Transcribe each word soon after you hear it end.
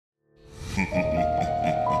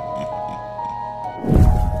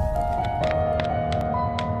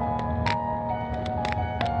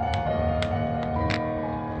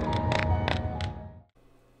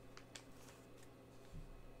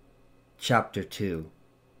Chapter 2.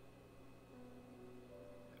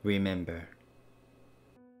 Remember.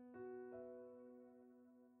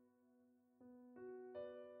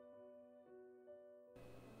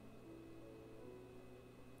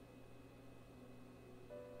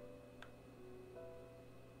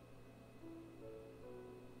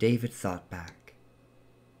 David thought back.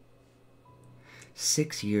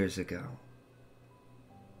 6 years ago,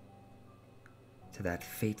 to that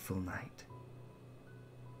fateful night.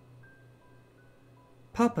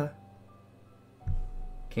 "Papa,"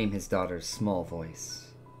 came his daughter's small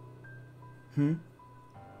voice.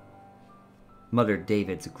 Muttered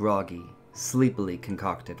David's groggy, sleepily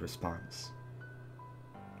concocted response.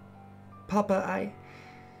 "Papa, I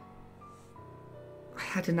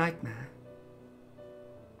had a nightmare.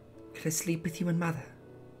 Could I sleep with you and Mother?"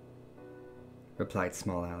 replied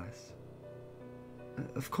small Alice.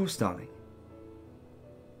 "Of course, darling.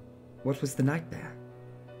 What was the nightmare?"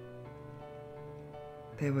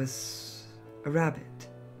 "There was a rabbit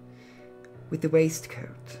with a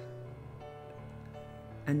waistcoat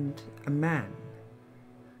and a man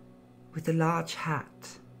with a large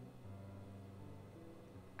hat,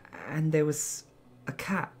 and there was a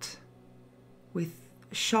cat with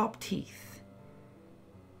sharp teeth,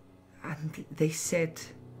 and they said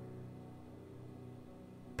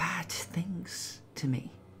bad things to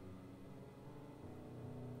me."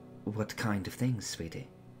 "What kind of things, sweetie?"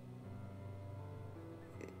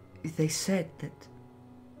 "They said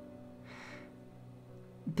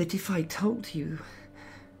that if I told you,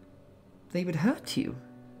 they would hurt you."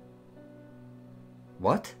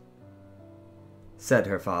 "What?" said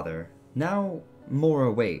her father, now more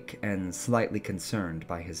awake and slightly concerned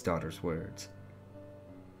by his daughter's words.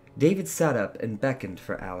 David sat up and beckoned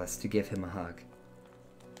for Alice to give him a hug.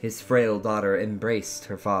 His frail daughter embraced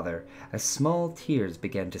her father as small tears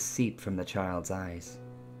began to seep from the child's eyes.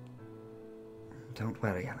 "Don't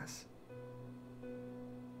worry, Alice.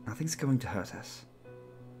 Nothing's going to hurt us."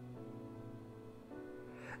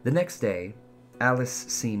 The next day, Alice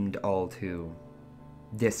seemed all too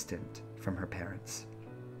distant from her parents.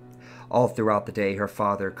 All throughout the day, her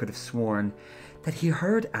father could have sworn that he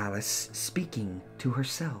heard Alice speaking to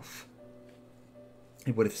herself.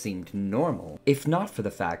 It would have seemed normal, if not for the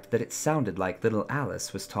fact that it sounded like little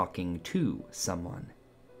Alice was talking to someone.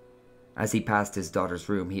 As he passed his daughter's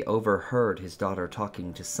room, he overheard his daughter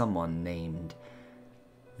talking to someone named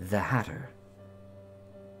the Hatter.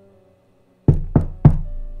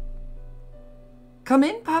 "Come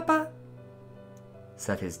in, Papa,"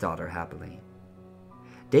 said his daughter happily.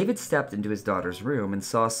 David stepped into his daughter's room and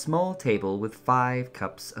saw a small table with 5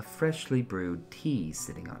 cups of freshly brewed tea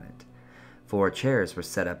sitting on it. 4 chairs were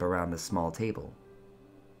set up around the small table.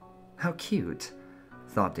 "How cute,"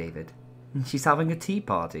 thought David. "She's having a tea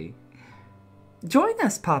party." "Join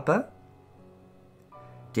us, Papa."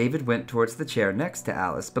 David went towards the chair next to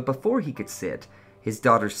Alice, but before he could sit, his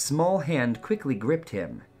daughter's small hand quickly gripped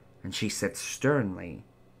him, and she said sternly,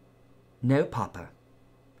 "No, Papa.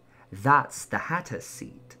 That's the Hatter's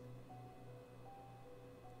seat."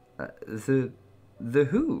 The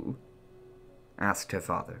who?" asked her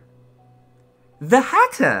father. "The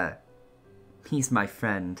Hatter! He's my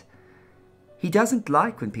friend. He doesn't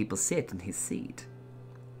like when people sit in his seat."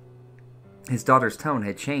 His daughter's tone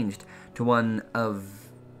had changed to one of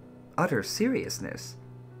utter seriousness.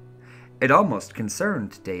 It almost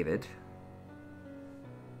concerned David,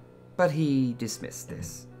 but he dismissed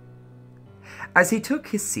this. As he took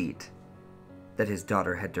his seat that his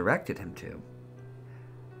daughter had directed him to,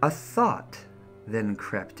 a thought then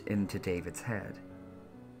crept into David's head.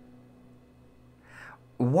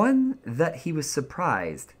 One that he was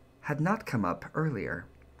surprised had not come up earlier.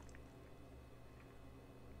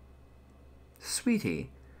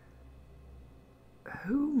 "Sweetie,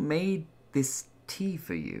 who made this tea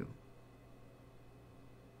for you?"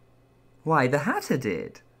 "Why, the Hatter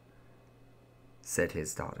did," said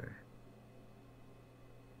his daughter.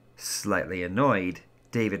 Slightly annoyed,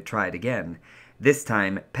 David tried again, this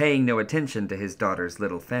time paying no attention to his daughter's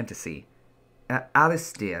little fantasy.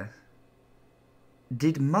 "Alice, dear,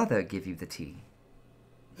 did Mother give you the tea?"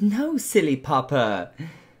 "No, silly Papa,"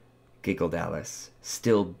 giggled Alice,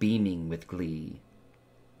 still beaming with glee.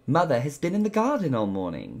 "Mother has been in the garden all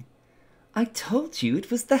morning. I told you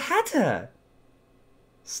it was the Hatter,"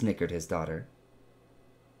 snickered his daughter.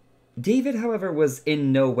 David, however, was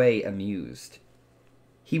in no way amused.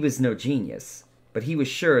 He was no genius, but he was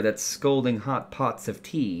sure that scalding hot pots of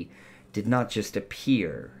tea did not just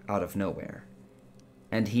appear out of nowhere,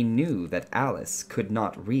 and he knew that Alice could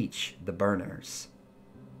not reach the burners,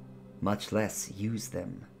 much less use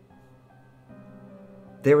them.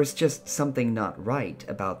 There was just something not right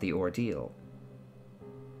about the ordeal.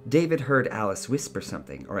 David heard Alice whisper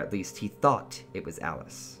something, or at least he thought it was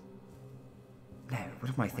Alice. No,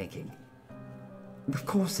 what am I thinking? Of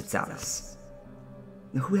course it's Alice.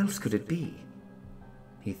 Who else could it be?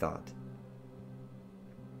 He thought.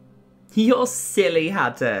 You're silly,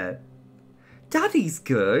 Hatter. Daddy's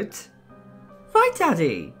good. Right,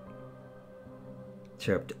 Daddy?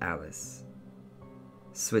 Chirped Alice,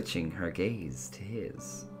 switching her gaze to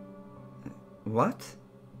his. What?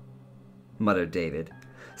 Muttered David,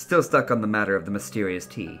 still stuck on the matter of the mysterious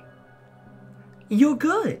tea. You're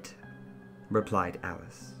good, replied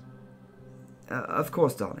Alice. Of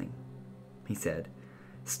course, darling, he said,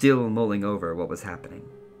 still mulling over what was happening.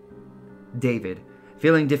 David,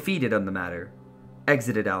 feeling defeated on the matter,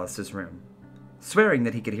 exited Alice's room, swearing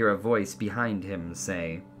that he could hear a voice behind him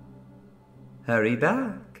say, "Hurry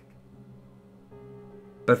back,"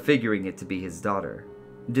 but figuring it to be his daughter,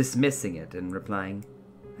 dismissing it and replying,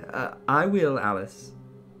 I will, Alice."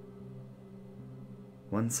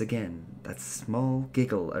 Once again, that small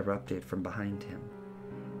giggle erupted from behind him,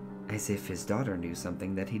 as if his daughter knew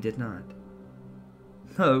something that he did not.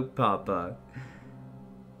 "Oh, Papa,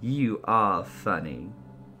 you are funny."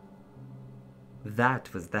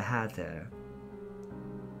 That was the Hatter.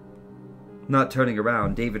 Not turning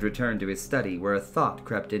around, David returned to his study, where a thought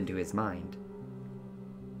crept into his mind.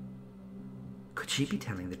 Could she be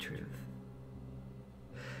telling the truth?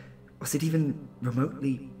 Was it even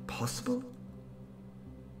remotely possible?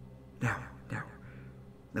 No,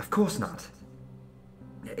 of course not.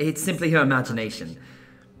 It's simply her imagination,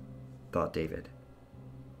 thought David.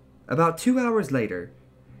 About 2 hours later,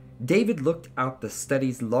 David looked out the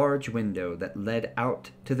study's large window that led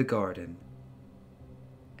out to the garden,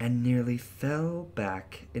 and nearly fell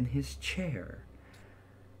back in his chair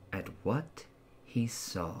at what he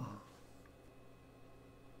saw.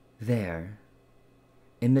 There,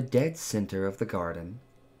 in the dead center of the garden,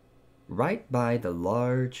 right by the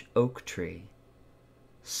large oak tree,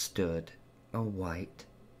 stood a white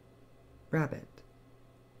rabbit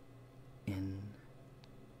in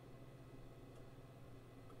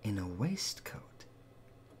a waistcoat.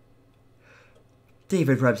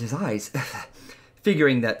 David rubbed his eyes,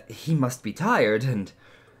 figuring that he must be tired and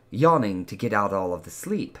yawning to get out all of the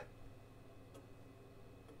sleep.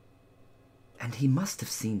 And he must have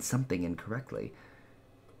seen something incorrectly,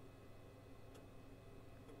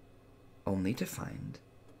 only to find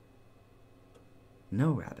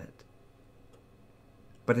no rabbit,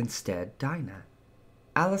 but instead Dinah,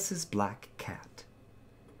 Alice's black cat,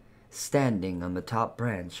 standing on the top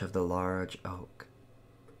branch of the large oak.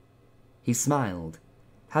 He smiled,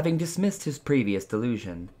 having dismissed his previous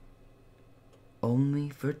delusion, only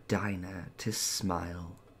for Dinah to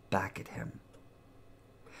smile back at him.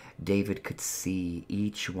 David could see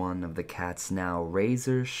each one of the cat's now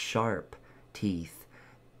razor-sharp teeth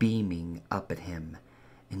beaming up at him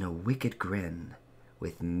in a wicked grin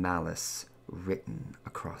with malice written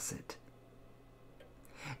across it.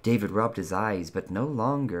 David rubbed his eyes, but no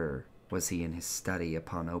longer was he in his study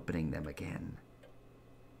upon opening them again.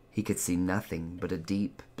 He could see nothing but a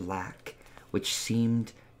deep black which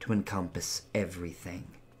seemed to encompass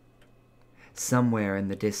everything. Somewhere in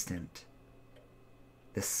the distance,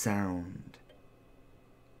 the sound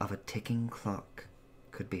of a ticking clock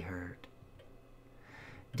could be heard.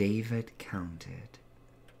 David counted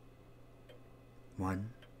 1,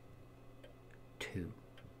 2,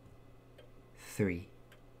 3,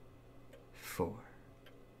 4,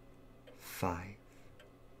 5,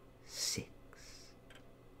 6,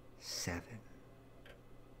 7,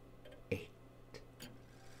 8.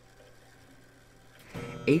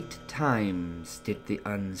 8 times did the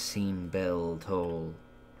unseen bell toll,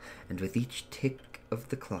 and with each tick of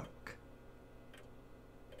the clock,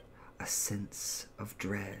 a sense of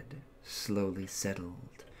dread slowly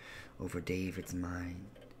settled over David's mind.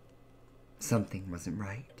 Something wasn't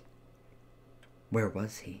right. Where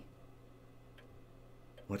was he?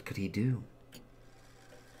 What could he do?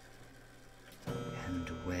 And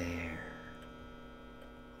where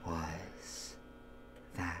was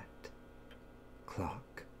that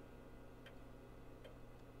clock?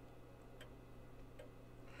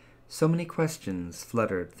 So many questions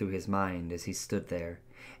fluttered through his mind as he stood there,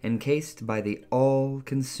 encased by the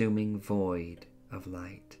all-consuming void of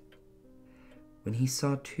light, when he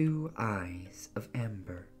saw 2 eyes of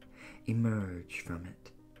amber emerge from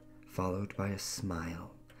it, followed by a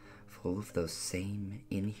smile full of those same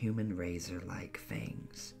inhuman razor-like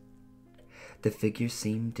fangs. The figure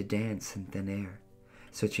seemed to dance in thin air,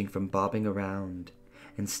 switching from bobbing around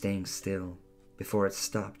and staying still before it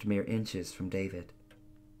stopped mere inches from David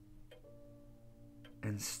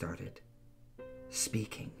and started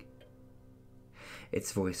speaking.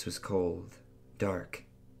 Its voice was cold, dark,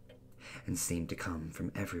 and seemed to come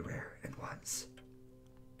from everywhere at once.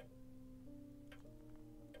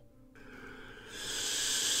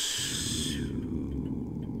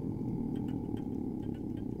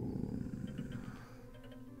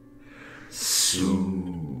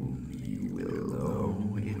 Soon you will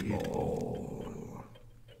know it all.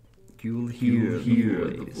 You'll hear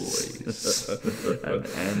the voice and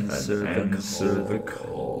answer the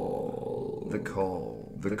call. The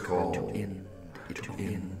call to end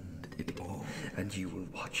it all. And you will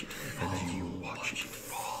watch it fall.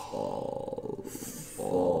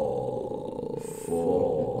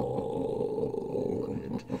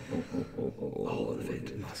 All of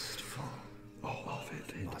it must fall. All of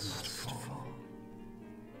it must fall.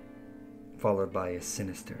 Followed by a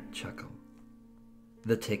sinister chuckle.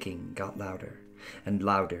 The ticking got louder and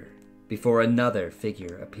louder before another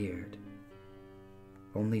figure appeared.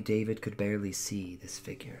 Only David could barely see this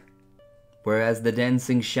figure. Whereas the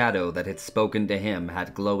dancing shadow that had spoken to him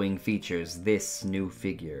had glowing features, this new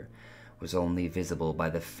figure was only visible by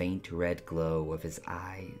the faint red glow of his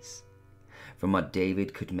eyes. From what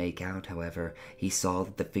David could make out, however, he saw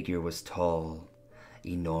that the figure was tall,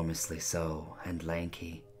 enormously so, and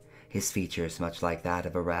lanky, his features much like that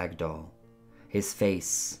of a rag doll. His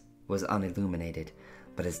face was unilluminated,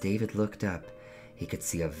 but as David looked up, he could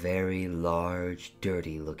see a very large,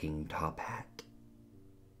 dirty-looking top hat.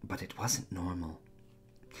 But it wasn't normal.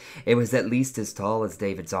 It was at least as tall as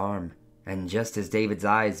David's arm, and just as David's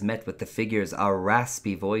eyes met with the figure's, a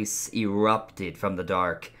raspy voice erupted from the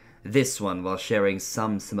dark. This one, while sharing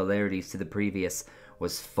some similarities to the previous,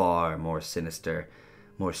 was far more sinister,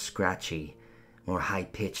 more scratchy, more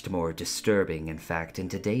high-pitched, more disturbing, in fact, and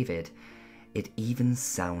to David, it even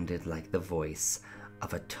sounded like the voice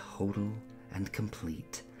of a total and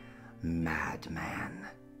complete madman.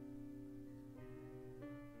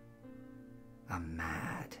 A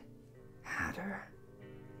Mad Hatter.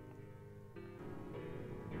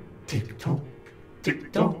 Tick-tock,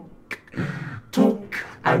 tick-tock, tock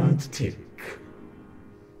and tick.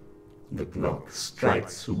 The clock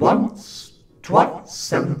strikes once,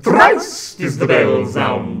 twice, and thrice is the bell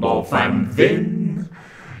sound off, and then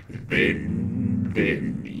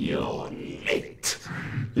you're late.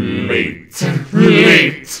 Late,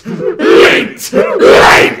 late, late,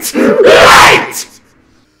 late, late!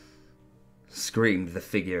 Screamed the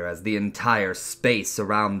figure as the entire space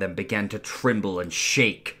around them began to tremble and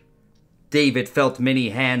shake. David felt many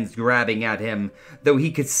hands grabbing at him, though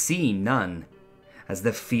he could see none, as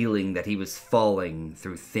the feeling that he was falling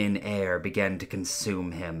through thin air began to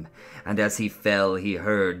consume him, and as he fell he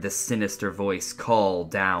heard the sinister voice call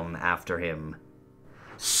down after him.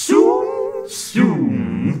 Soon,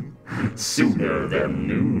 soon, sooner than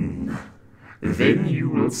noon. Then you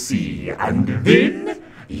will see, and then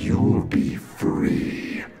you'll be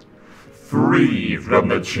free. Free from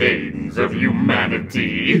the chains of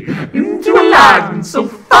humanity, into a land so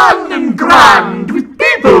fun and grand, with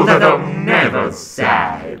people that are never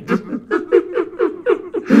sad.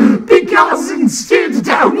 Because instead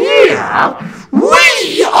down here,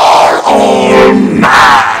 we are all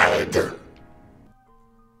mad!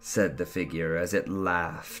 Said the figure as it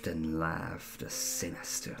laughed and laughed, a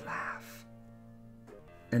sinister laugh.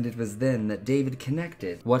 And it was then that David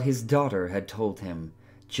connected what his daughter had told him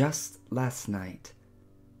just last night,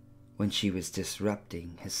 when she was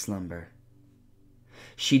disrupting his slumber.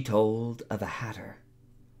 She told of a hatter,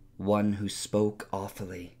 one who spoke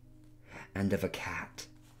awfully, and of a cat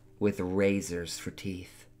with razors for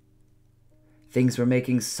teeth. Things were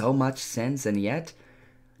making so much sense, and yet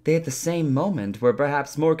they at the same moment were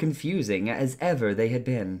perhaps more confusing as ever they had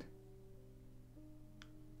been.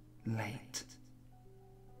 Late.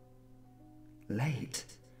 Late?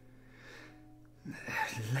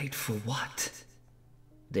 Late for what?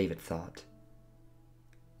 David thought.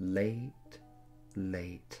 Late,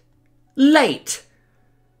 late, late!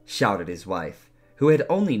 Shouted his wife, who had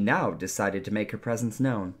only now decided to make her presence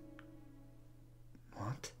known.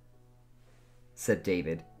 What? Said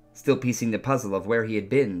David, still piecing the puzzle of where he had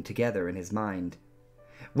been together in his mind.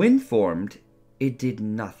 When formed, it did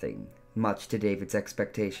nothing much to David's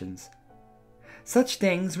expectations. Such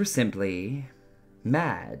things were simply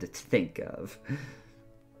mad to think of.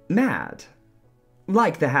 Mad.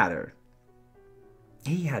 Like the Hatter.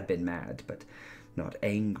 He had been mad, but not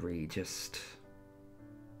angry, just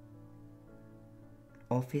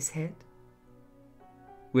off his head.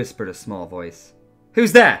 whispered a small voice.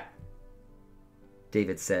 "Who's there?"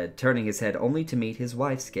 David said, turning his head only to meet his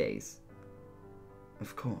wife's gaze.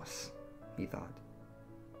 Of course, he thought.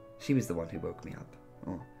 She was the one who woke me up.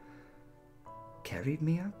 Or carried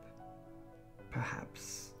me up?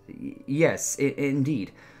 Perhaps. Yes,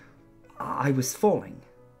 indeed. I was falling,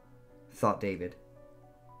 thought David.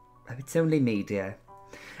 Oh, it's only me, dear.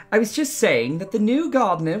 I was just saying that the new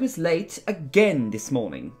gardener was late again this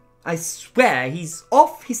morning. I swear he's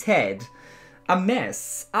off his head. A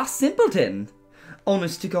mess. A simpleton.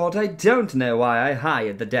 Honest to God, I don't know why I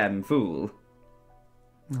hired the damn fool.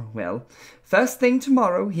 Oh, well, first thing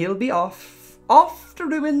tomorrow he'll be off to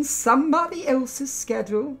ruin somebody else's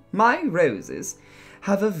schedule. My roses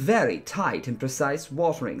have a very tight and precise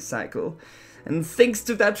watering cycle, and thanks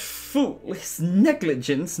to that fool, his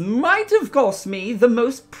negligence might have cost me the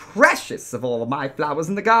most precious of all my flowers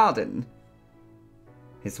in the garden.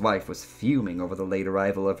 His wife was fuming over the late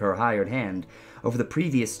arrival of her hired hand over the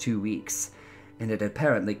previous 2 weeks, and it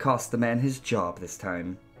apparently cost the man his job this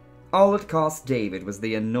time. All it cost David was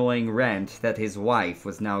the annoying rant that his wife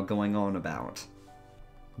was now going on about.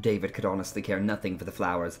 David could honestly care nothing for the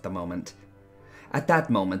flowers at the moment. At that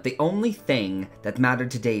moment, the only thing that mattered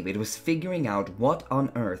to David was figuring out what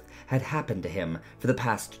on earth had happened to him for the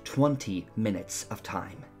past 20 minutes of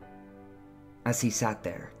time. As he sat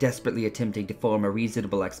there, desperately attempting to form a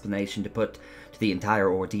reasonable explanation to put to the entire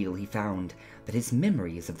ordeal, he found that his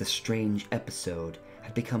memories of the strange episode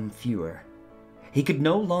had become fewer. He could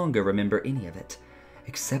no longer remember any of it,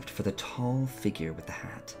 except for the tall figure with the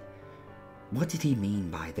hat. What did he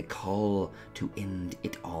mean by the call to end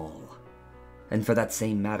it all? And for that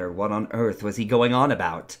same matter, what on earth was he going on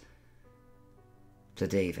about? To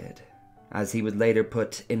David, as he would later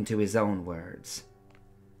put into his own words,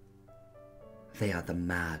 they are the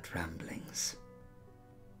mad ramblings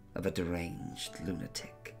of a deranged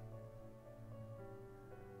lunatic.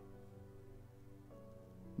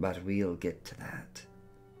 But we'll get to that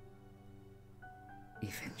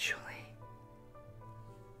eventually.